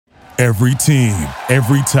Every team,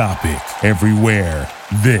 every topic, everywhere.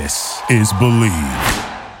 This is Believe.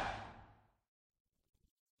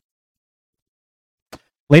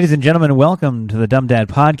 Ladies and gentlemen, welcome to the Dumb Dad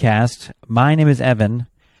Podcast. My name is Evan,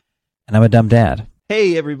 and I'm a dumb dad.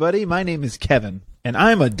 Hey, everybody. My name is Kevin, and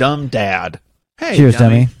I'm a dumb dad. Hey, cheers,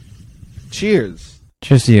 dummy. Cheers.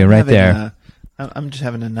 Cheers to you, right there. I'm just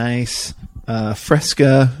having a nice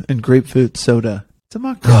Fresca and grapefruit soda. It's a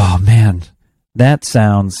mocktail. Oh, man. That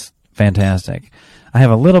sounds fantastic. I have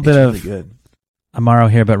a little bit really of good. Amaro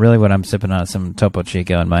here, but really what I'm sipping on is some Topo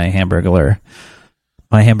Chico in my hamburglar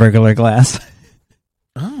glass.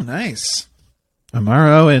 Oh, nice.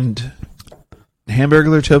 Amaro and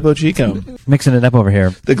Hamburglar Topo Chico. Mixing it up over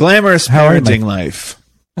here. The glamorous parenting life.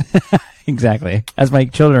 Exactly. As my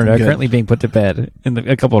children are currently being put to bed in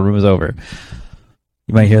a couple of rooms over.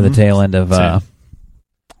 You might hear the tail end of...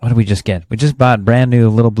 what did we just get? We just bought brand new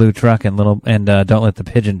Little Blue Truck and Don't Let the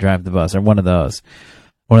Pigeon Drive the Bus, or one of those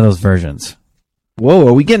versions. Whoa,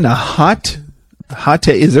 are we getting a hot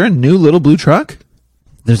is there a new Little Blue Truck?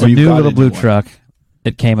 There's a new Little Blue Truck.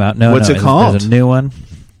 It came out. What's it called? There's a new one.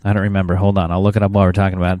 I don't remember. Hold on. I'll look it up while we're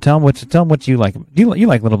talking about it. Tell them what you like. You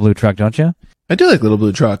like Little Blue Truck, don't you? I do like Little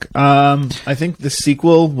Blue Truck. I think the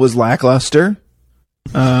sequel was lackluster.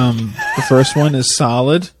 The first one is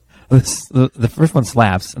solid. The first one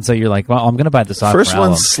slaps, and so you're like, well, I'm going to buy the software First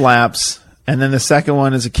one slaps, and then the second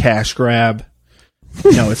one is a cash grab.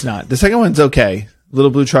 No, it's not. The second one's okay.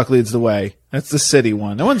 Little Blue Truck leads the way. That's the city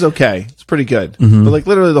one. That one's okay. It's pretty good. Mm-hmm. But like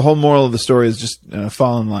literally the whole moral of the story is just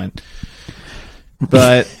fall in line.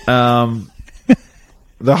 But the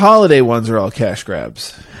holiday ones are all cash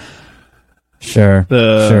grabs. Sure.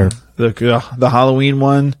 The Halloween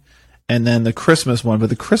one and then the Christmas one. But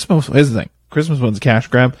the Christmas, here's the thing. Christmas one's a cash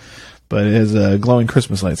grab, but it has glowing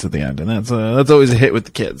Christmas lights at the end. And that's always a hit with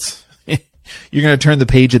the kids. You're going to turn the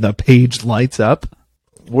page and the page lights up.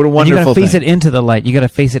 What a wonderful thing. You got to face it into the light. You got to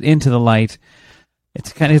face it into the light.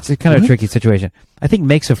 It's kind of a tricky situation. I think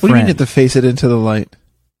makes a friend. What do you mean you have to face it into the light?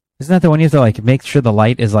 Isn't that the one you have to like make sure the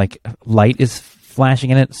light is flashing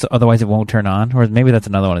in it, so otherwise it won't turn on? Or maybe that's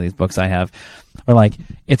another one of these books I have. Or like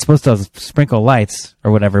it's supposed to sprinkle lights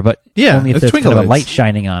or whatever, but only if there's kind of a light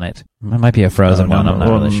shining on it. It might be a frozen one. I'm not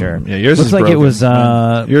really sure. Yeah, yours looks is like broken. It was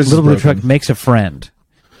Little Blue Truck makes a friend.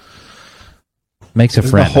 Makes a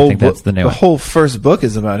friend. I think that's the new one. The whole first book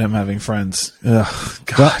is about him having friends. Ugh,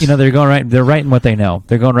 God. Well, they're going right. They're writing what they know.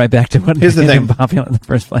 They're going right back to what made them popular in the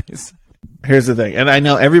first place. Here's the thing, and I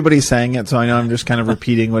know everybody's saying it, so I know I'm just kind of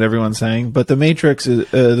repeating what everyone's saying. But the Matrix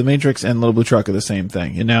and Little Blue Truck are the same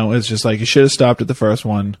thing. You know, it's just like you should have stopped at the first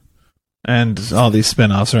one, and all these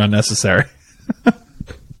spin-offs are unnecessary.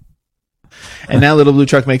 And now Little Blue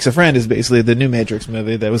Truck Makes a Friend is basically the new Matrix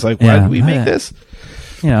movie that was like, why did we make this?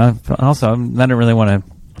 Also, I don't really want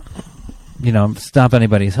to, stop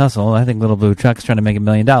anybody's hustle. I think Little Blue Truck's trying to make $1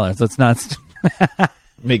 million. Let's not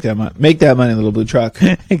make that money, Little Blue Truck.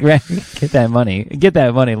 Get that money,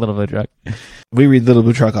 Little Blue Truck. We read Little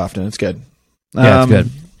Blue Truck often. It's good. Yeah, it's good.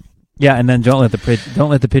 Yeah, and then Don't Let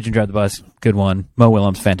the Pigeon Drive the Bus. Good one. Mo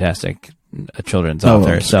Willems, fantastic, a children's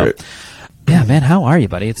author. So. Great. Yeah, man, how are you,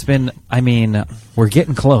 buddy? It's been. We're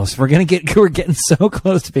getting close. We're getting so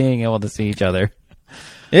close to being able to see each other.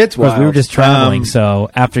 It's wild. We were just traveling, so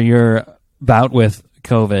after your bout with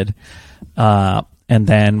COVID, and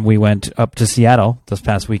then we went up to Seattle this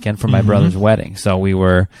past weekend for my brother's wedding. So we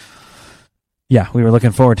were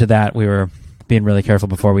looking forward to that. We were being really careful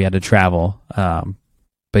before we had to travel.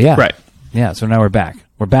 But yeah. Right. Yeah, so now we're back.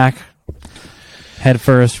 We're back head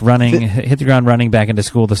first, running, hit the ground running back into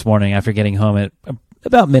school this morning after getting home at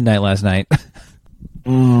about midnight last night. That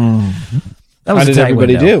was How did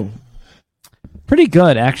everybody do? Pretty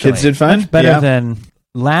good, actually. Kids did fine? Much better than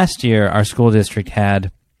last year. Our school district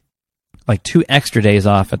had like 2 extra days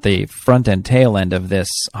off at the front and tail end of this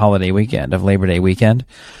holiday weekend, of Labor Day weekend.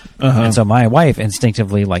 And so my wife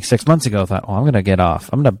instinctively, like 6 months ago, thought, I'm going to get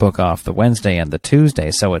off. I'm going to book off the Wednesday and the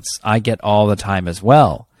Tuesday, so I get all the time as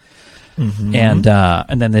well. And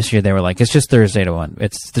then this year they were like, it's just Thursday to Monday.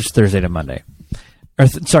 It's just Thursday to Monday. Or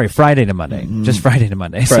Friday to Monday. Just Friday to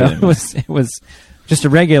Monday. It was just a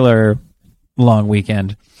regular long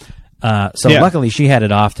weekend. Luckily she had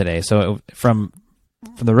it off today. So from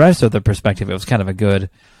the rest of the perspective, it was kind of a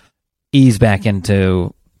good ease back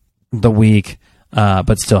into the week,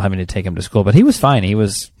 but still having to take him to school. But he was fine. He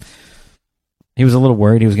was a little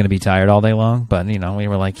worried he was going to be tired all day long. But, we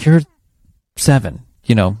were like, you're 7.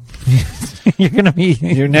 You're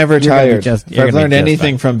never tired. If I've learned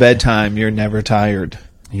anything from bedtime, you're never tired.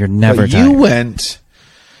 You're never tired. You went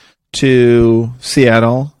to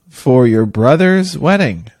Seattle for your brother's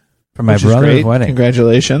wedding. For my which is brother's great. wedding.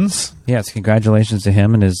 Congratulations. Yes, congratulations to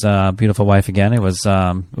him and his beautiful wife again. It was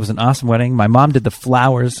an awesome wedding. My mom did the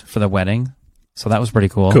flowers for the wedding, so that was pretty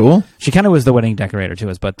cool. Cool. She kind of was the wedding decorator to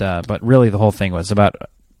us, but really the whole thing was about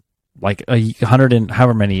like a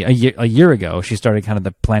year ago. She started kind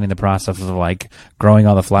of planning the process of like growing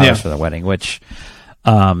all the flowers for the wedding, which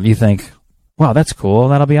you think, wow, that's cool,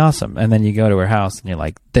 that'll be awesome, and then you go to her house and you're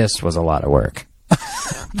like, this was a lot of work.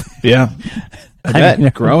 Yeah. I bet. mean,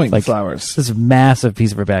 Growing like, flowers. This massive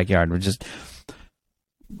piece of her backyard, which just,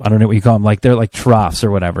 I don't know what you call them, like they're like troughs or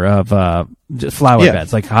whatever of just flower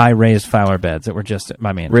beds, like high raised flower beds that were just,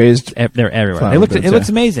 I mean, raised. They're everywhere. It looks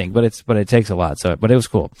amazing, but it takes a lot. But it was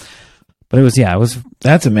cool. But it was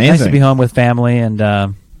That's amazing. nice to be home with family, and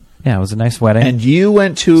it was a nice wedding. And you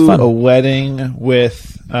went to a wedding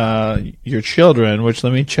with your children, which,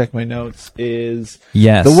 let me check my notes, is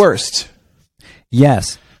the worst.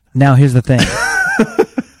 Yes. Now here's the thing.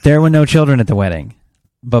 There were no children at the wedding,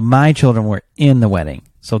 but my children were in the wedding.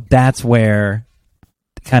 So that's where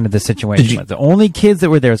kind of the situation was. The only kids that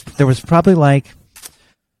were there was probably like,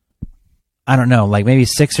 I don't know, like maybe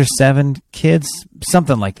 6 or 7 kids,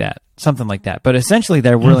 something like that. But essentially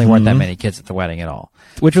there really weren't that many kids at the wedding at all,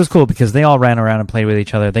 which was cool because they all ran around and played with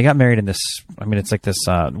each other. They got married in this, I mean, it's like this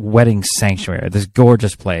wedding sanctuary, this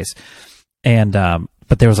gorgeous place. And,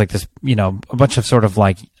 but there was like this, a bunch of sort of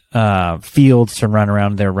like fields to run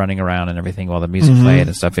around. They're running around and everything while the music played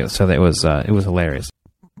and stuff. So that it was hilarious.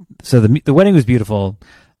 So the wedding was beautiful.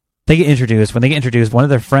 They get introduced. When they get introduced, one of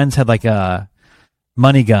their friends had like a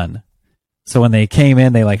money gun. So when they came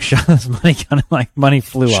in, they like shot this money gun and like money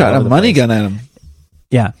flew out. Shot a money gun at him.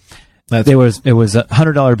 Yeah. It was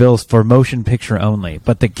 $100 bills for motion picture only.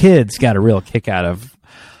 But the kids got a real kick out of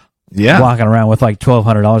walking around with like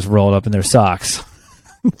 $1,200 rolled up in their socks.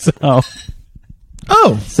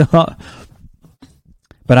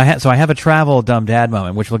 But I have a travel dumb dad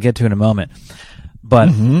moment, which we'll get to in a moment. But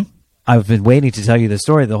I've been waiting to tell you this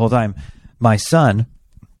story the whole time. My son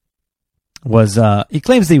was he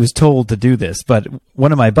claims that he was told to do this, but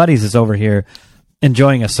one of my buddies is over here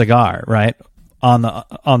enjoying a cigar, right, on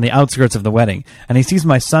the outskirts of the wedding, and he sees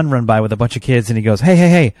my son run by with a bunch of kids, and he goes,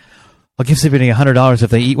 hey, I'll give somebody $100 if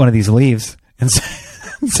they eat one of these leaves. And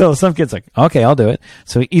so some kid's like, okay, I'll do it.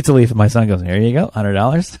 So he eats a leaf, and my son goes, here you go,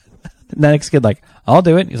 $100. And the next kid like, I'll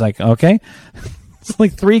do it. He's like, okay. It's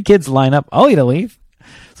like 3 kids line up. I'll eat a leaf.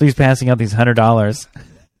 So he's passing out these $100.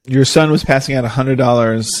 Your son was passing out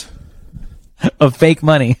 $100 of fake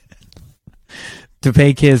money to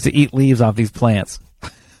pay kids to eat leaves off these plants.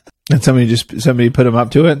 And somebody put him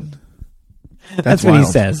up to it? That's what he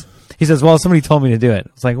says. He says, well, somebody told me to do it.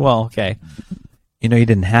 It's like, well, okay. You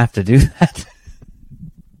didn't have to do that.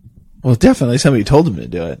 Well, definitely somebody told him to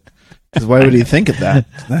do it. Because why would he think of that?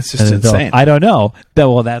 That's just insane. I don't know.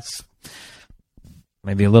 Well, that's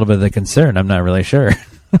maybe a little bit of the concern. I'm not really sure.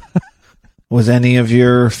 Was any of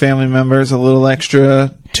your family members a little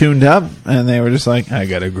extra tuned up? And they were just like, I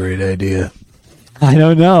got a great idea. I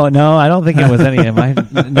don't know. No, I don't think it was any of my.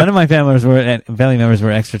 None of my family members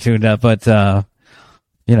were extra tuned up. But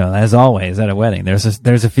as always at a wedding, there's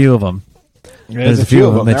a few of them. There's a few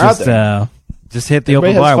of them that just hit the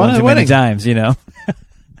open bar one too many times.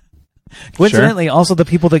 Coincidentally, also the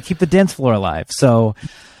people that keep the dance floor alive. So,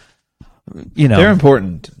 they're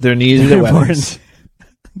important. They're needed at weddings.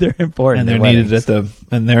 They're important, and they're needed at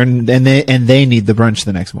they need the brunch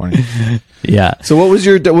the next morning. Yeah. So, what was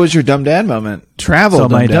your dumb dad moment? Dumb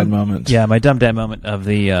dad moment. Yeah, my dumb dad moment of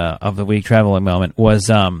the week, traveling moment was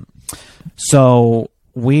so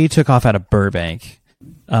we took off out of Burbank,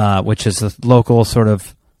 which is a local sort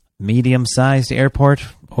of medium-sized airport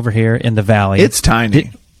over here in the valley. It's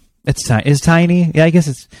tiny. It's tiny. Yeah, I guess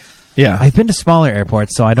it's. Yeah, I've been to smaller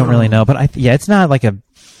airports, so I don't really know. But it's not like a.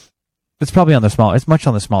 It's probably on the small. It's much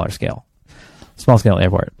on the smaller scale, small scale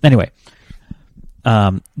airport. Anyway,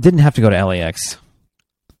 didn't have to go to LAX.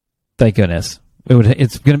 Thank goodness.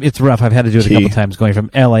 It's rough. I've had to do it a couple times going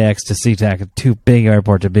from LAX to SeaTac, to big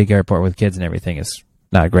airport to big airport with kids and everything is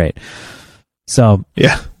not great. So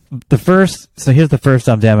yeah, here's the first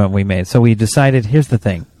dumb dad we made. So we decided. Here's the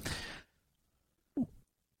thing.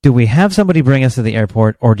 Do we have somebody bring us to the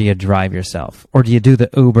airport, or do you drive yourself, or do you do the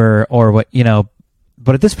Uber, or what?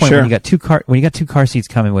 But at this point, when you got two car seats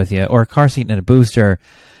coming with you, or a car seat and a booster,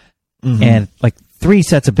 and like 3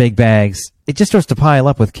 sets of big bags, it just starts to pile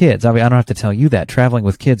up with kids. I mean, I don't have to tell you that traveling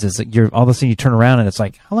with kids is that all of a sudden you turn around and it's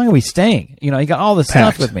like, how long are we staying? You got all this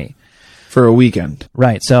stuff with me for a weekend,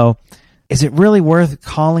 right? So, is it really worth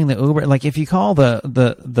calling the Uber? Like, if you call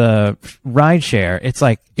the ride share, it's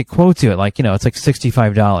like it quotes you at like it's like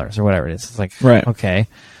 $65 or whatever it is. It's like, right, okay.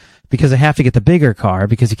 because I have to get the bigger car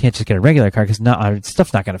because you can't just get a regular car because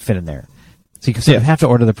stuff's not going to fit in there. So you have to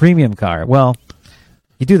order the premium car. Well,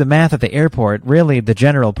 you do the math at the airport. Really, the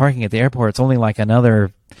general parking at the airport, it's only like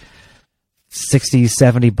another $60,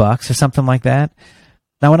 $70 or something like that.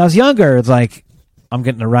 Now, when I was younger, it's like, I'm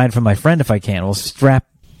getting a ride from my friend if I can. We'll strap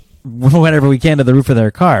whatever we can to the roof of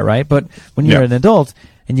their car, right? But when you're an adult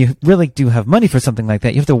and you really do have money for something like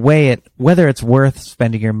that, you have to weigh it, whether it's worth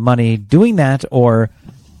spending your money doing that or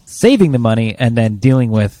saving the money and then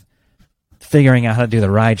dealing with figuring out how to do the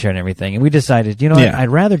rideshare and everything. And we decided, I'd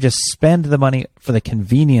rather just spend the money for the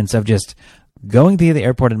convenience of just going to the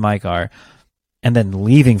airport in my car and then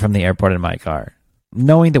leaving from the airport in my car,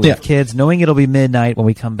 knowing that we have kids, knowing it'll be midnight when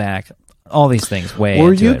we come back, all these things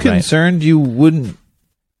Were you concerned you wouldn't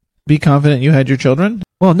be confident you had your children?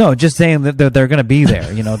 Well, no, just saying that they're going to be there.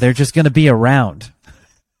 They're just going to be around.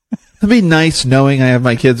 It'd be nice knowing I have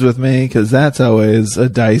my kids with me because that's always a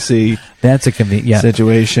dicey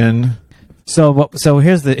situation. So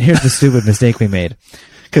here's the stupid mistake we made.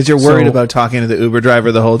 Because you're worried about talking to the Uber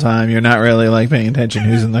driver the whole time. You're not really paying attention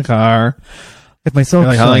who's in the car. If my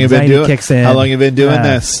social how long have you been doing? Kicks in. How long have you been doing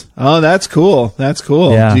this? Oh, that's cool. That's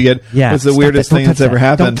cool. Yeah. Do you get? What's the weirdest thing that's ever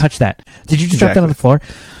happened? Don't touch that. Did you just drop that on the floor?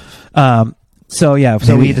 So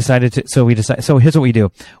we decided to. So here's what we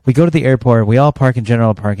do. We go to the airport. We all park in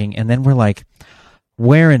general parking, and then we're like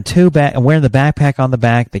wearing the backpack on the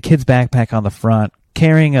back, the kid's backpack on the front,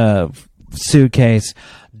 carrying a suitcase,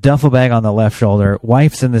 duffel bag on the left shoulder.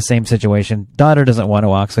 Wife's in the same situation. Daughter doesn't want to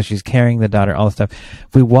walk, so she's carrying the daughter, all the stuff.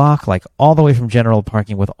 We walk all the way from general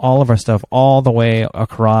parking with all of our stuff all the way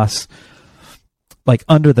across,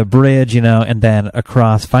 under the bridge, and then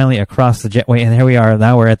finally across the jetway. And here we are.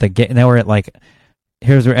 Now we're at the gate. Now we're at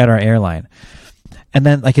we're at our airline. And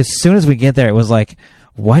then as soon as we get there, it was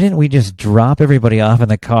why didn't we just drop everybody off in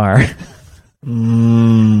the car?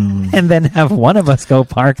 And then have one of us go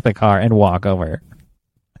park the car and walk over.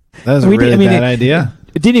 That was a really bad idea.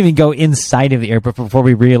 It didn't even go inside of the airport before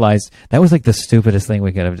we realized that was the stupidest thing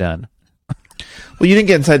we could have done. Well, you didn't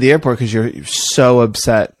get inside the airport because you're so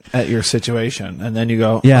upset at your situation, and then you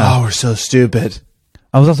go, "Oh, we're so stupid."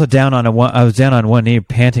 I was also down on one knee,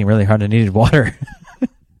 panting really hard, and needed water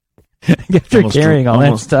after carrying all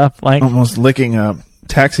that stuff. Almost licking a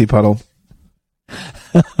taxi puddle.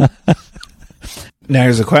 Now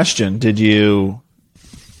here's a question: did you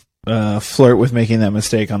flirt with making that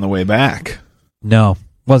mistake on the way back? No,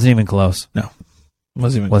 wasn't even close. No,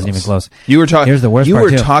 wasn't even close. You were talking. Here's the worst part.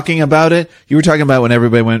 You were talking about it. You were talking about when it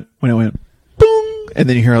went boom, and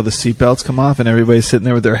then you hear all the seatbelts come off, and everybody's sitting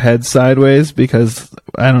there with their heads sideways because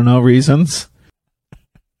I don't know reasons.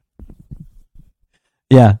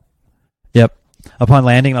 Yeah. Yep. Upon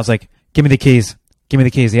landing, I was like, "Give me the keys. Give me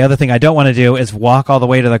the keys." The other thing I don't want to do is walk all the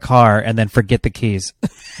way to the car and then forget the keys.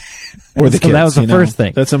 Or the kids. That was the first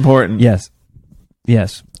thing. That's important. Yes.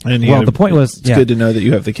 And the point was, it's good to know that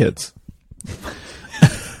you have the kids.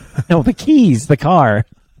 No, the keys, the car.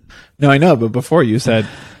 No, I know, but before you said,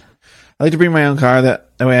 I like to bring my own car.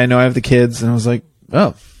 That way I know I have the kids. And I was like,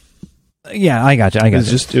 oh. Yeah, I got you.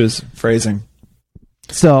 It was phrasing.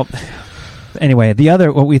 So, anyway,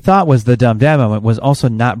 what we thought was the dumb dad moment was also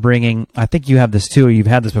not bringing, I think you have this too, or you've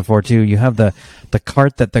had this before too, you have the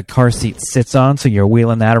cart that the car seat sits on, so you're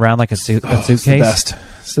wheeling that around like a suitcase. It's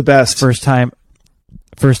the best.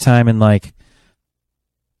 First time in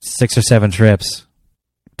 6 or 7 trips.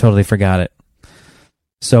 Totally forgot it.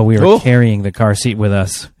 So we were carrying the car seat with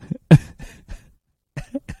us.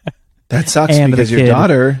 That sucks because your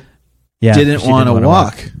daughter didn't want to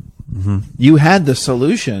walk. Mm-hmm. You had the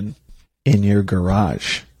solution in your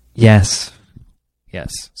garage. Yes.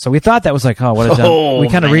 So we thought that was what a dumb. We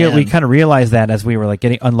kind of realized that as we were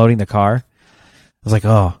unloading the car. I was like,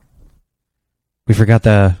 oh, we forgot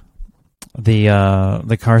the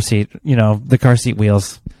car seat. The car seat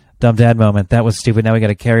wheels. Dumb dad moment. That was stupid. Now we got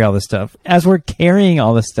to carry all this stuff. As we're carrying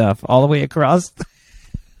all this stuff all the way across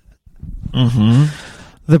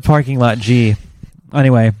the parking lot. Gee.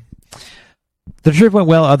 Anyway, the trip went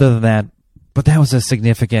well. Other than that. But that was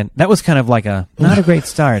that was kind of not a great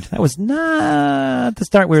start. That was not the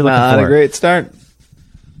start we were looking for. Not a great start.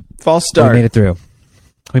 False start. We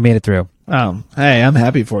made it through. Hey, I'm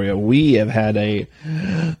happy for you. We have had a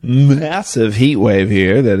massive heat wave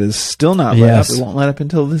here that is still not let up. It won't let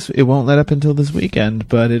up until this weekend,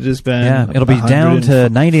 but it has been. Yeah, it'll be down to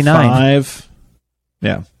 99.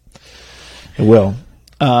 Yeah, it will.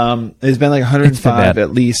 It's been 105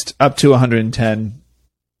 at least, up to 110.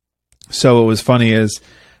 So what was funny is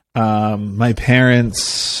my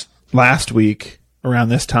parents last week around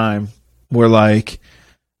this time were like,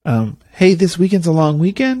 hey, this weekend's a long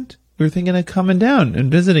weekend. we were thinking of coming down and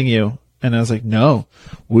visiting you. And I was like, no,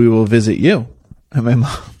 we will visit you. And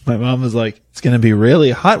my mom was like, it's going to be really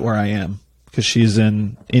hot where I am, because she's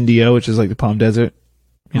in India, which is like the Palm Desert,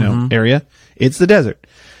 area. It's the desert.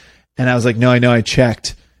 And I was like, no, I know, I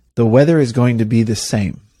checked. The weather is going to be the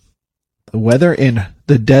same. The weather in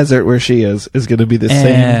the desert where she is going to be the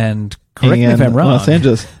same. And correct me if I'm wrong, Los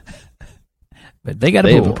Angeles. But they got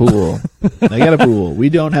They have a pool. They got a pool. We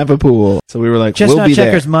don't have a pool. So we were like, Chestnut we'll be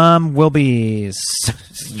Checkers' there. mom will be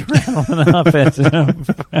straddling up it.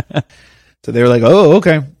 So they were like, oh,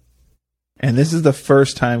 okay. And this is the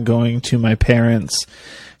first time going to my parents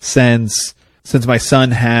since my son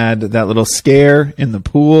had that little scare in the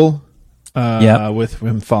pool with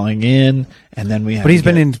him falling in. And then we had he's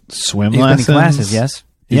been in swim he's lessons. Been in classes, yes.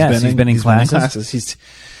 He's been in classes.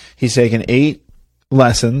 He's taken 8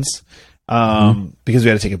 lessons. Because we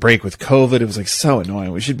had to take a break with COVID. It was like so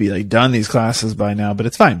annoying. We should be like done these classes by now, but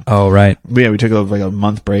it's fine. Oh, right. Yeah, we took like a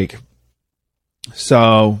month break.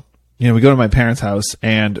 So, we go to my parents' house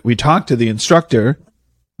and we talked to the instructor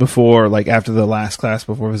before, like after the last class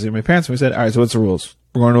before visiting my parents. And we said, all right, so what's the rules?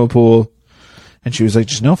 We're going to a pool. And she was like,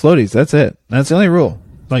 just no floaties. That's it. That's the only rule.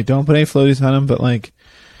 Like, don't put any floaties on him, but like,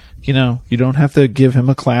 you don't have to give him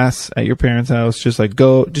a class at your parents' house. Just like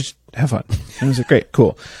go, just have fun. And I was like, great,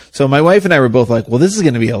 cool. So my wife and I were both like, well, this is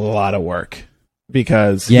going to be a lot of work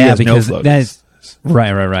because he has no floaties.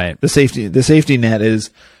 Right. The safety net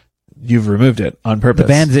is you've removed it on purpose.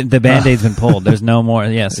 The Band-Aid's been pulled. There's no more.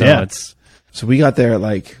 Yeah. So we got there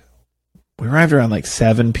we arrived around like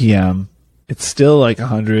 7 p.m. It's still like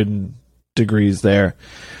 100 degrees there.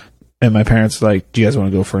 And my parents were like, do you guys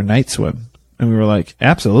want to go for a night swim? And we were like,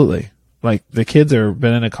 absolutely. Like, the kids have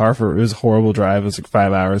been in a car it was a horrible drive. It was like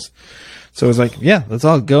 5 hours. So it was like, yeah, let's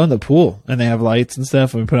all go in the pool. And they have lights and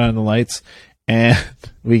stuff. And we put on the lights and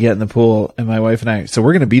we get in the pool. And my wife and I, so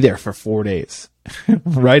we're going to be there for 4 days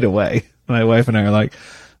right away. My wife and I are like,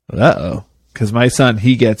 uh-oh. Because my son,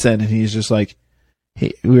 he gets in and he's just like,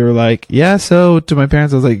 we were like, yeah, so to my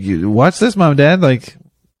parents, I was like, watch this, Mom and Dad. Like,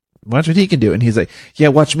 watch what he can do. And he's like, yeah,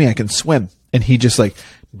 watch me. I can swim. And he just like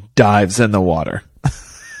dives in the water.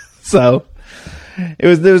 So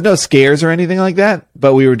there was no scares or anything like that,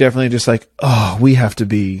 but we were definitely just like, oh,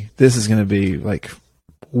 this is going to be like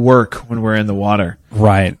work when we're in the water.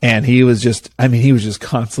 Right. And he was just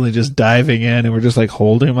constantly just diving in and we're just like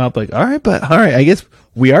holding him up like, all right, I guess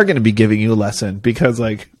we are going to be giving you a lesson because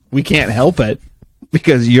like we can't help it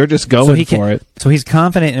because you're just going for it. So he's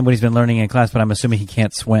confident in what he's been learning in class, but I'm assuming he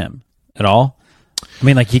can't swim at all. I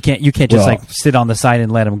mean, like you can't just like sit on the side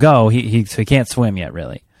and let him go. So he can't swim yet,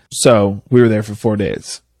 really. So we were there for 4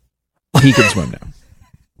 days. He can swim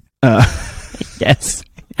now. Yes.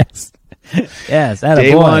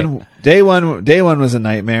 Day one was a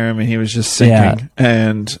nightmare. I mean, he was just sinking,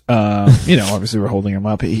 and obviously we're holding him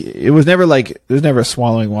up. It was never there's never a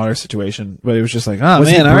swallowing water situation, but it was just like, oh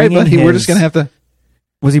man, all right, buddy, we're just gonna have to.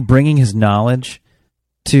 Was he bringing his knowledge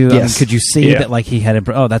to? Yes. Could you see that like he had?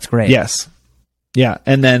 Oh, that's great. Yes. Yeah,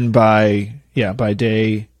 and then by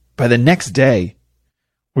the next day.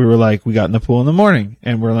 We were like, we got in the pool in the morning,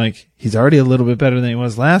 and we're like, he's already a little bit better than he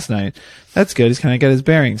was last night. That's good. He's kind of got his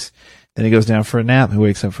bearings. Then he goes down for a nap. He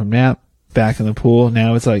wakes up from nap, back in the pool.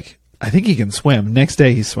 Now it's like, I think he can swim. Next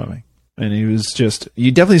day he's swimming. And he was just,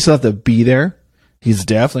 you definitely still have to be there. He's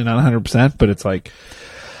definitely not 100%, but it's like,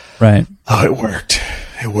 right. Oh, it worked.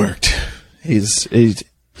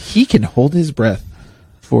 He can hold his breath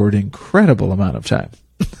for an incredible amount of time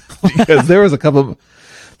because there was a couple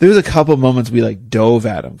moments we like dove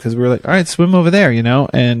at him because we were like, all right, swim over there,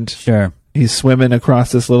 and sure. He's swimming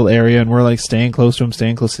across this little area and we're like staying close to him,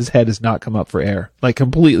 His head has not come up for air, like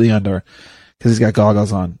completely under because he's got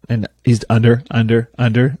goggles on and he's under. And I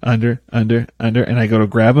go to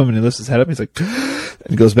grab him and he lifts his head up. He's like, and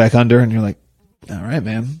he goes back under and you're like, all right,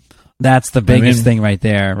 man. That's the biggest thing right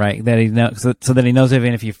there, right? That he knows, so that he knows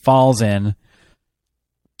even if he falls in,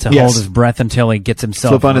 to hold his breath until he gets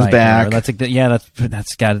himself flip on his back. That's like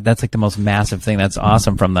that's like the most massive thing. That's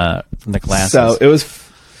awesome from the classes. So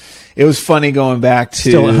it was funny going back to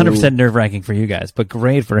still 100% nerve wracking for you guys, but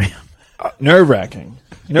great for him. Nerve wracking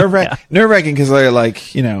because they're like,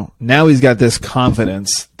 now he's got this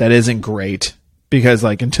confidence that isn't great because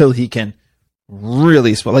like until he can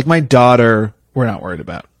really swim, like my daughter, we're not worried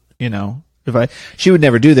about, she would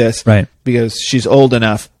never do this, right? Because she's old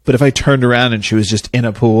enough. But if I turned around and she was just in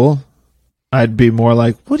a pool, I'd be more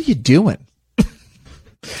like, "What are you doing?"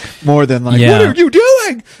 More than like, "What are you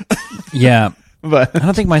doing?" Yeah, but I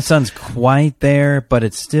don't think my son's quite there. But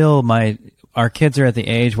it's still our kids are at the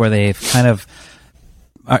age where they've kind of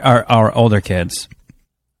our older kids,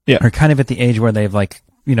 are kind of at the age where they've like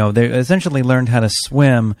they essentially learned how to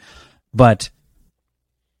swim, but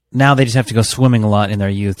now they just have to go swimming a lot in their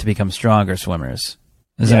youth to become stronger swimmers.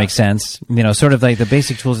 Does that make sense? Sort of like the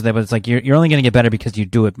basic tools are there, but it's like you're only going to get better because you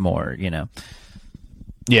do it more,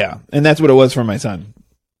 Yeah, and that's what it was for my son.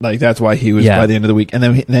 Like, that's why he was by the end of the week. And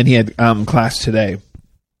then he had class today.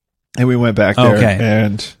 And we went back there,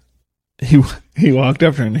 and he walked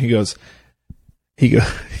up to her, and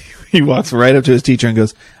he walks right up to his teacher and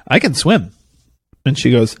goes, "I can swim." And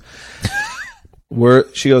she goes, we're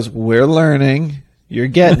learning. You're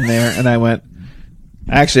getting there. And I went,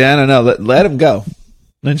 "Actually, I don't know. Let him go."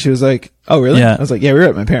 And she was like, "Oh, really?" Yeah. I was like, "Yeah, we were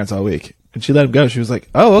at my parents' all week." And she let him go. She was like,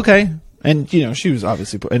 "Oh, okay." And she was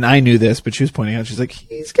obviously, and I knew this, but she was pointing out, she's like,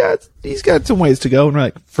 he's got some ways to go. And we're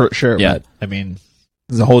like, for sure. Yeah. But, I mean,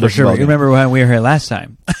 this is a whole different ballgame. You remember when we were here last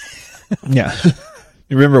time? Yeah.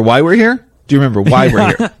 You remember why we're here? Do you remember why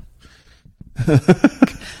we're here?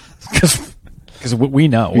 Because we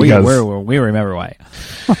know. We remember why.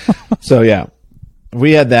 So, yeah.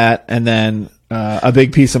 We had that. And then a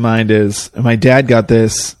big piece of mind is my dad got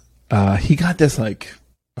this. He got this like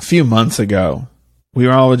a few months ago. We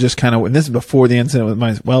were all just kind of, and this is before the incident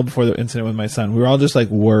before the incident with my son. We were all just like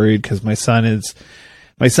worried because my son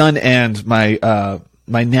and my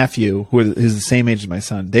nephew, who is the same age as my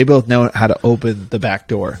son, they both know how to open the back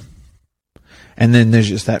door. And then there's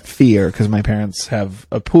just that fear because my parents have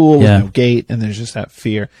a pool with no gate, and there's just that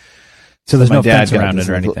fear. So there's no fence around it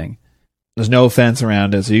or anything. There's no fence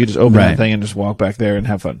around it, so you just open that thing and just walk back there and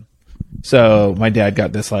have fun. So my dad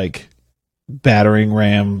got this like battering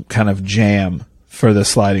ram kind of jam for the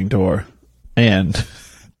sliding door, and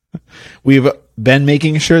we've been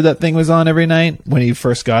making sure that thing was on every night when he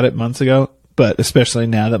first got it months ago, but especially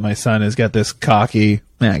now that my son has got this cocky,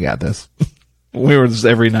 man, I got this. We were just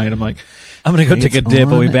every night, I'm like, I'm gonna go take a dip.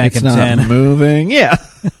 I'll be back in 10. Moving, yeah.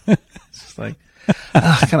 It's just like,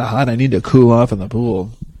 kind of hot. I need to cool off in the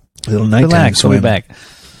pool. A little nighttime Relax, swim. we'll be back.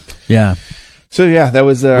 Yeah. So yeah, that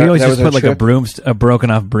was. We always just put like trip. a broken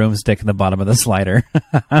off broomstick in the bottom of the slider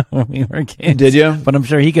when we were kids. Did you? But I'm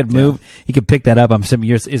sure he could move. Yeah. He could pick that up. I'm assuming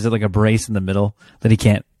yours is it like a brace in the middle that he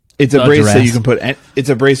can't. It's a brace that you can put. It's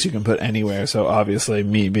a brace you can put anywhere. So obviously,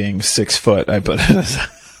 me being 6 foot, I put it as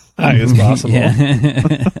high as possible.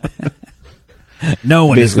 Yeah. No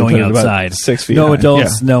one is going outside. 6 feet. No high.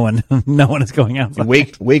 adults. Yeah. No one. No one is going outside.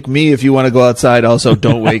 Wake me if you want to go outside. Also,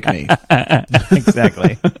 don't wake me.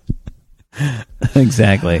 Exactly.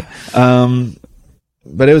 Exactly.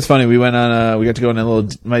 But it was funny. We went on. We got to go on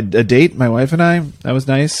a date. My wife and I. That was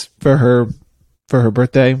nice for her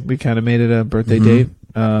birthday. We kind of made it a birthday date.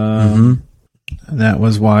 And that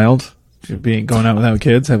was wild. Going out without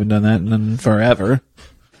kids. Haven't done that in forever.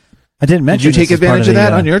 I didn't mention. Did you take advantage of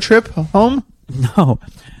that on your trip home? No.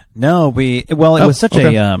 It was such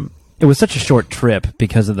it was such a short trip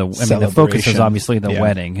because of the focus was obviously the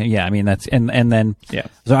wedding. Yeah, I mean that's and then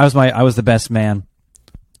so I was the best man,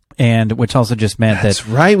 and which also just meant that's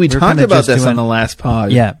right. We talked about this on the last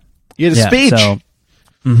pod. Yeah, you had a speech. So,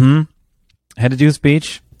 had to do a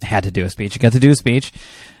speech. You got to do a speech. It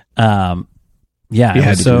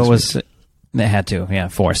had to. Yeah,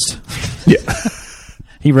 forced. Yeah.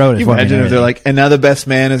 He wrote it for me. Imagine if they're like, and now the best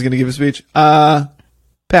man is going to give a speech.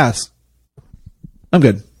 Pass. I'm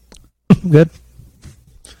good. Good.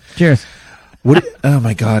 Cheers. Oh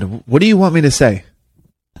my God. What do you want me to say?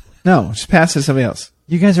 No, just pass it to somebody else.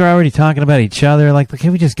 You guys are already talking about each other. Like,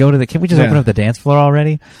 can we just open up the dance floor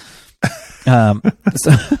already? But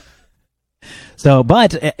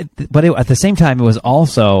at the same time, it was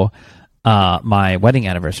also my wedding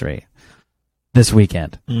anniversary this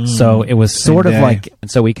weekend. So it was sort of like, and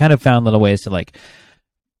so we kind of found little ways to like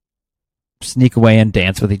sneak away and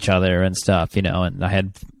dance with each other and stuff, and I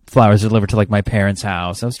had flowers delivered to like my parents'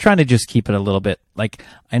 house. I was trying to just keep it a little bit like,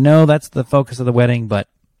 I know that's the focus of the wedding, but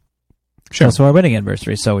it's also our wedding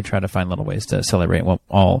anniversary. So we try to find little ways to celebrate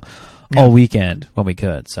all weekend when we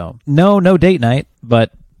could. So no date night,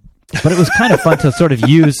 but it was kind of fun to sort of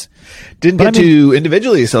use. Didn't get to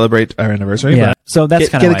individually celebrate our anniversary. Yeah, but so that's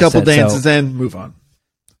kind of get a couple dances in, move on.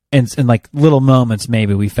 And like little moments,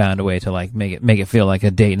 maybe we found a way to like make it feel like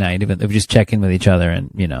a date night, even if we just check in with each other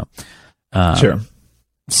and Sure.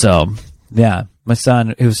 So yeah, my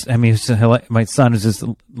son, my son is this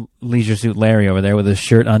Leisure Suit Larry over there with his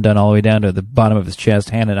shirt undone all the way down to the bottom of his chest,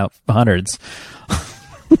 handing out hundreds,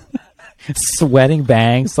 sweating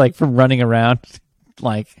bangs like from running around,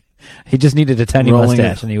 like. He just needed a tiny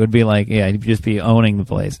mustache, and he would be like, he'd just be owning the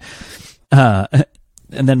place. And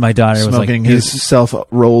then my daughter was like, smoking his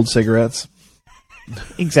self-rolled cigarettes.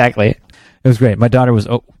 Exactly. It was great. My daughter was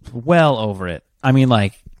well over it. I mean,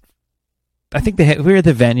 like, I think we were at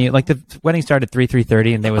the venue. Like the wedding started at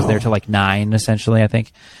 3:30, and they was there till like 9. Essentially, I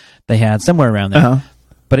think they had somewhere around there. Uh-huh.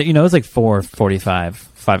 But it was like 4:45,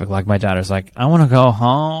 5 o'clock. My daughter's like, I want to go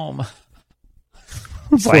home.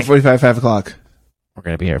 It's 4:45, 5 o'clock. We're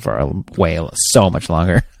gonna be here for so much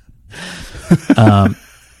longer.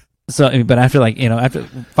 So, but after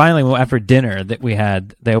after dinner that we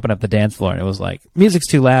had, they opened up the dance floor, and it was like music's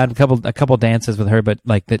too loud. A couple dances with her, but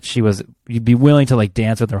like that you'd be willing to like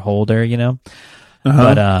dance with her, hold her,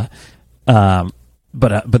 Uh-huh.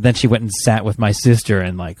 But then she went and sat with my sister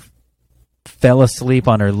and like fell asleep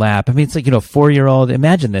on her lap. I mean, it's like 4-year-old.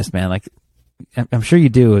 Imagine this, man. Like, I'm sure you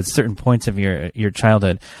do at certain points of your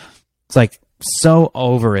childhood. It's like so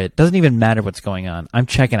over it. Doesn't even matter what's going on. I'm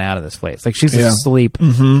checking out of this place. Like she's asleep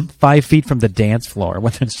 5 feet from the dance floor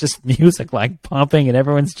when there's just music like pumping and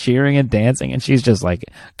everyone's cheering and dancing, and she's just like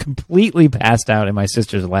completely passed out in my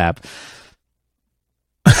sister's lap.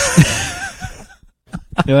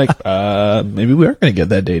 You're like, maybe we are going to get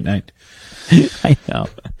that date night. I know.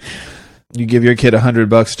 You give your kid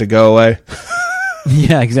 $100 to go away.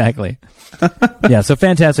 Yeah, exactly. Yeah, so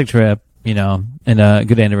fantastic trip, and a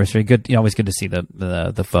good anniversary. Good, always good to see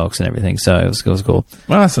the folks and everything. So it was cool.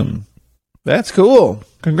 Awesome. That's cool.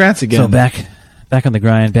 Congrats again. So back on the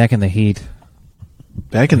grind, back in the heat.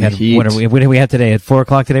 Back in the heat. What did we have today? At 4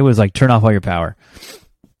 o'clock today, it was like turn off all your power.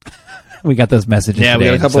 We got those messages. Yeah,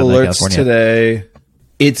 today we got a couple in alerts California. today.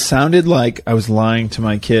 It sounded like I was lying to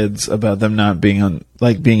my kids about them not being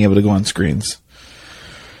being able to go on screens.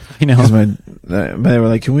 They were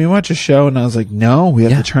like, "Can we watch a show?" And I was like, "No, we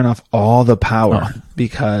have to turn off all the power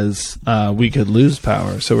because we could lose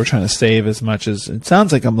power. So we're trying to save as much as." It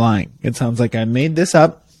sounds like I'm lying. It sounds like I made this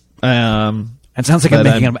up. It sounds like I'm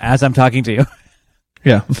making them as I'm talking to you.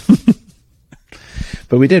 Yeah.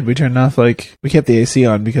 But we did. We turned off, we kept the AC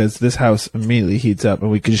on because this house immediately heats up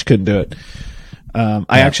and we just couldn't do it.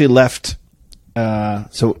 I actually left.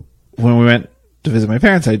 So when we went to visit my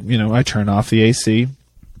parents, I turned off the AC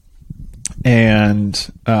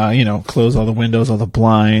and, close all the windows, all the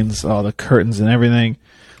blinds, all the curtains and everything.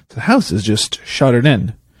 So the house is just shuttered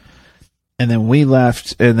in. And then we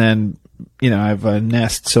left, and then, I have a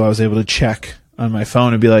Nest, so I was able to check on my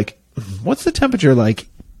phone and be like, what's the temperature like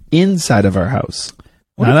inside of our house?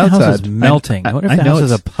 What if the house is melting? What if the house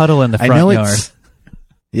is a puddle in the front yard?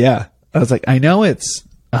 Yeah. I was like, I know it's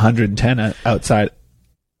 110 outside.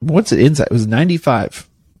 What's it inside? It was 95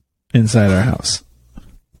 inside our house.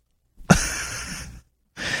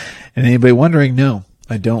 And anybody wondering, no,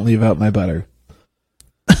 I don't leave out my butter.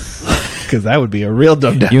 Because that would be a real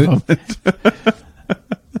dumb down moment.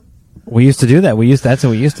 We used to do that. That's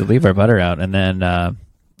what we used to leave our butter out. And then,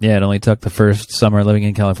 it only took the first summer living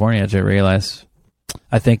in California to realize,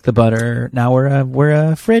 I think the butter, now we're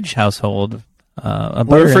a fridge household.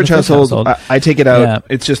 We're a fridge household. I take it out. Yeah.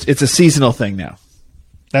 It's a seasonal thing now.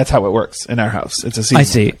 That's how it works in our house. It's a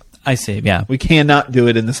seasonal. I see. Yeah. We cannot do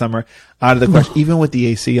it in the summer. Out of the question. Even with the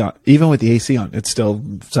AC on, it still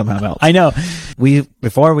somehow melts. I know.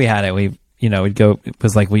 Before we had it, we'd go, it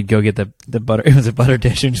was like we'd go get the butter. It was a butter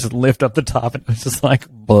dish and just lift up the top, and it was just like,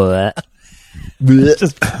 bleh.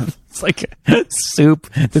 It's like soup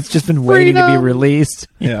that's just been waiting to be released.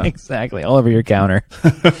 Yeah. Exactly. All over your counter.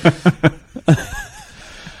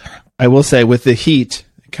 I will say with the heat,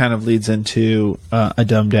 it kind of leads into a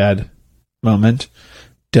dumb dad moment,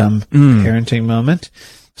 dumb parenting moment.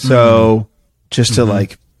 So just to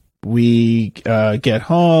we get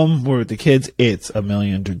home, we're with the kids, it's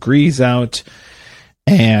 1,000,000 degrees out,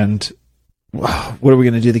 and what are we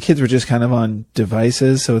going to do? The kids were just kind of on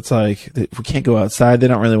devices, so it's like we can't go outside. They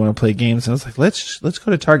don't really want to play games. And I was like, let's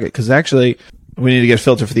go to Target, because actually we need to get a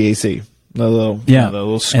filter for the AC. The little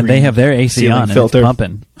screen, and they have their AC on and filter. It's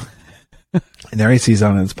pumping. And their AC's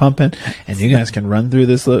on and it's pumping. And you guys can run through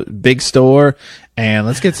this big store and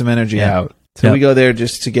let's get some energy out. So we go there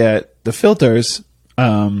just to get the filters.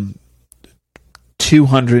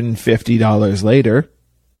 $250 later.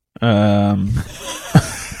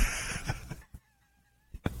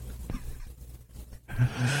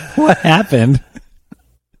 What happened?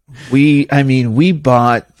 We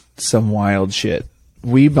bought some wild shit.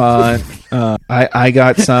 We bought, I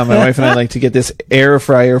got some, my wife and I like to get this air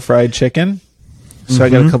fryer fried chicken. So I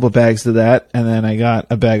got a couple of bags of that, and then I got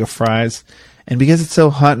a bag of fries. And because it's so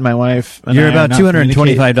hot, my wife and You're about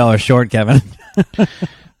 $225 short, Kevin.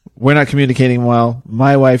 We're not communicating well.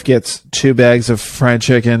 My wife gets 2 bags of fried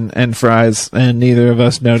chicken and fries, and neither of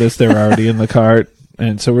us notice they're already in the cart.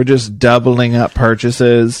 And so we're just doubling up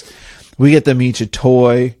purchases. We get them each a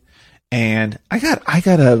toy. And I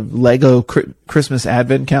got a Lego Christmas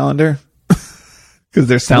Advent calendar because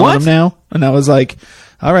they're selling them now. And I was like,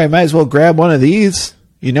 All right, might as well grab one of these.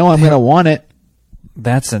 You know I'm going to want it.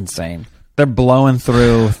 That's insane. They're blowing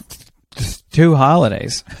through 2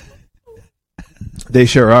 holidays. They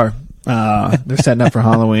sure are. They're setting up for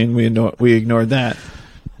Halloween. We ignored that.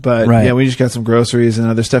 But yeah, we just got some groceries and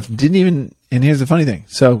other stuff. And here's the funny thing.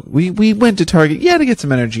 So we went to Target, to get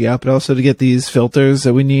some energy out, but also to get these filters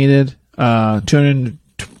that we needed.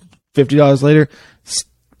 $250 later,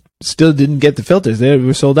 still didn't get the filters. They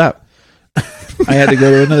were sold out. I had to go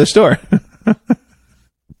to another store.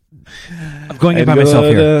 I'm going in by myself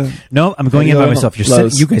here. No, I'm going in by myself.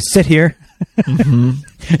 You guys sit here. Mm-hmm.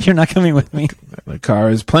 You're not coming with me. The car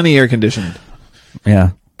is plenty air conditioned.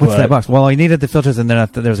 Yeah. What's that box? Well, I needed the filters, and then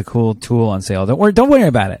there's a cool tool on sale. Don't worry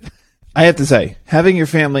about it. I have to say, having your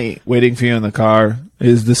family waiting for you in the car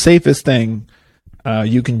is the safest thing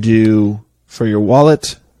you can do for your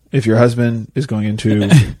wallet if your husband is going into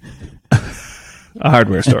a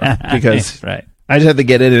hardware store, because right. I just had to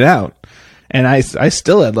get in and out. And I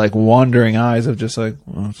still had like wandering eyes of just like,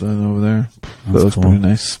 what's that over there? That looks cool. Pretty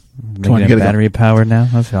nice. Come on, get battery powered now.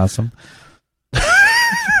 That's awesome.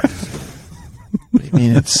 What do you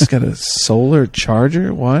mean? It's got a solar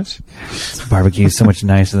charger? What? This barbecue is so much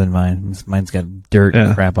nicer than mine. Mine's got dirt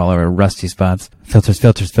and crap all over, rusty spots. Filters.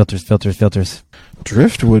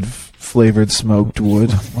 Driftwood flavored smoked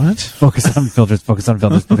wood. What? Focus on filters.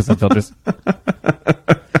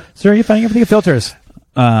 Sir, are you finding everything in filters?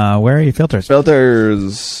 Where are your filters?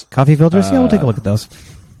 Filters. Coffee filters? Yeah, we'll take a look at those.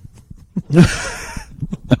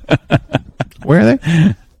 Where are they?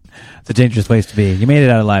 It's a dangerous place to be. You made it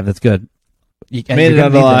out alive. That's good. Made it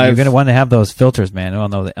out alive. You're going to want to have those filters, man,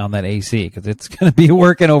 on that AC, because it's going to be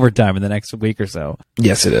working overtime in the next week or so.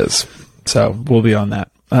 Yes, it is. So we'll be on that.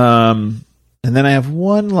 And then I have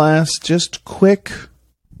one last, just a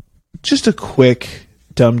quick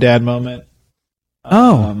dumb dad moment.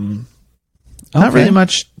 Not really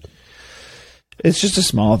much. It's just a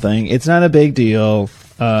small thing. It's not a big deal.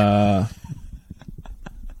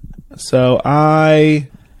 So I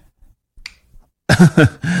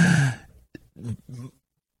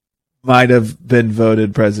might have been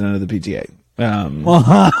voted president of the PTA.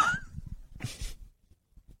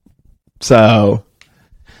 So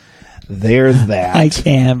there's that. I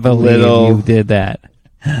can't believe you did that.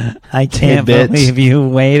 I can't believe you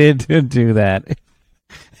waited to do that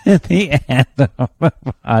at the end of the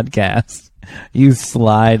podcast. You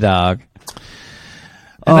sly dog.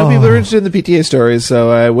 I know people are interested in the PTA stories, so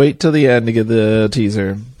I wait till the end to get the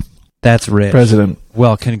teaser. That's rich. President.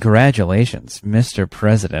 Well, congratulations, Mr.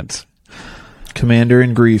 President. Commander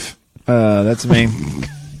in grief. That's me.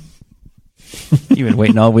 You've been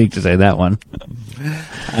waiting all week to say that one.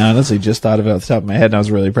 I honestly just thought of it off the top of my head, and I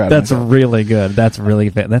was really proud of myself. That's really good. That's really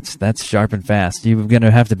that's sharp and fast. You're going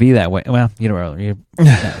to have to be that way. Well, you're not really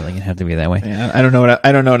going to have to be that way. Yeah, I don't know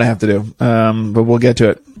what I have to do. But we'll get to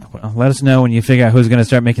it. Well, let us know when you figure out who's going to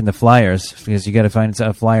start making the flyers, because you got to find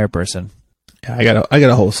a flyer person. Yeah, I got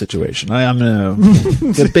a whole situation. I'm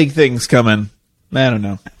gonna get big things coming. I don't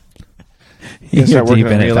know. You start working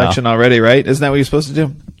on the election already, right? Isn't that what you're supposed to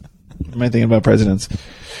do? Am I thinking about presidents?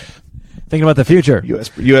 Thinking about the future.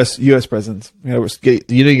 U.S. presidents. You got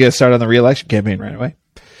to start on the re-election campaign right away.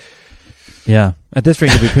 Yeah. At this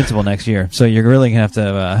rate, you'll be principal next year, so you're really going to have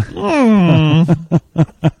to...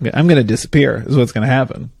 I'm going to disappear is what's going to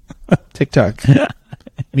happen. TikTok.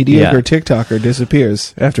 Mediocre TikToker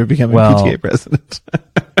disappears after becoming PTA president.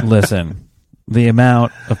 Listen, the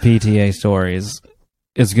amount of PTA stories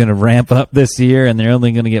is going to ramp up this year, and they're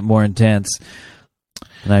only going to get more intense.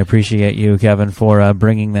 And I appreciate you, Kevin, for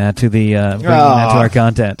bringing that to that to our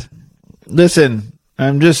content. Listen,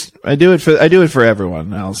 I do it for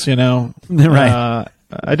everyone else, you know. Right.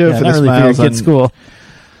 I do it for the smiles on school.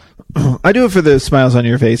 I do it for the smiles on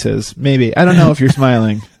your faces. Maybe I don't know if you're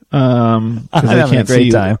smiling. Because I can't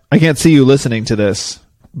see you. I can't see you listening to this,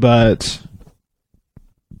 but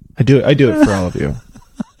I do it for all of you.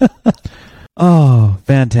 Oh,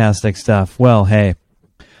 fantastic stuff. Well, hey,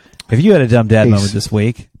 if you had a dumb dad moment this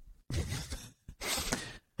week,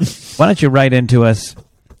 why don't you write into us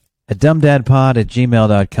at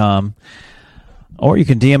dumbdadpod@gmail.com, or you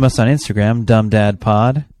can DM us on Instagram,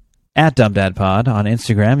 dumbdadpod, at dumbdadpod on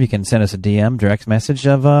Instagram. You can send us a DM, direct message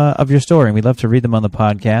of your story, and we'd love to read them on the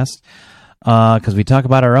podcast because we talk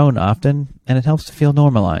about our own often, and it helps to feel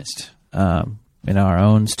normalized in our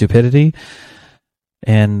own stupidity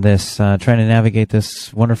and this trying to navigate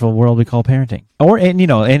this wonderful world we call parenting. And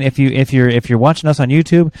if you're watching us on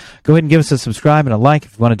YouTube, go ahead and give us a subscribe and a like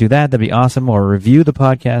if you want to do that. That'd be awesome. Or review the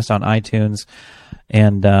podcast on iTunes.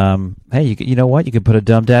 And hey, you know what? You could put a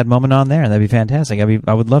dumb dad moment on there, and that'd be fantastic.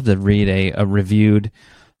 I would love to read a reviewed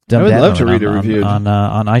Dumb I would Dad love to Moment read it reviewed. on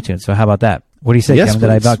iTunes. So how about that? What do you say, Yes, Kevin? Did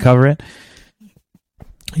I please. about cover it?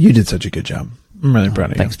 You did such a good job. I'm really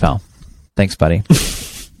proud of Thanks, pal. Thanks, buddy.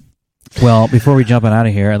 Well, before we jump on out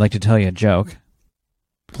of here, I'd like to tell you a joke. you.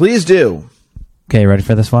 Please do. Okay, ready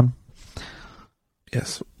for this one?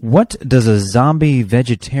 Yes. What does a zombie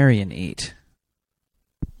vegetarian eat?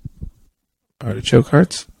 Artichoke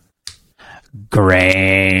hearts.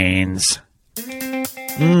 Grains.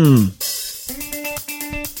 Mmm.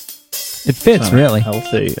 It fits, really.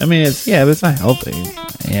 Healthy. I mean, but it's not healthy.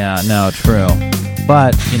 Yeah, no, true.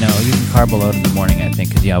 But, you can carb load in the morning, I think,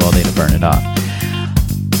 because you have all day to burn it off.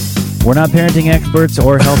 We're not parenting experts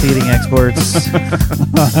or health eating experts. And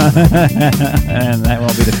that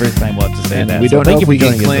won't be the first time we'll have to say that. We don't know if we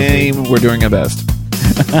can joining us claim we're doing our best.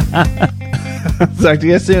 Talk to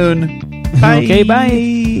you soon. Bye. Okay,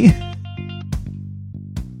 bye.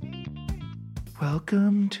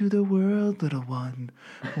 Welcome to the world, little one.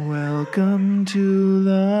 Welcome to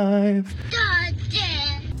life.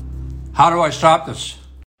 How do I stop this?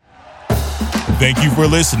 Thank you for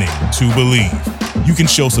listening to Believe. You can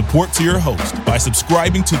show support to your host by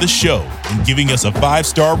subscribing to the show and giving us a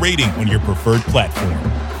 5-star rating on your preferred platform.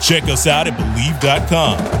 Check us out at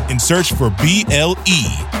Believe.com and search for BLEAV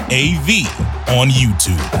on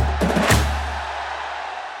YouTube.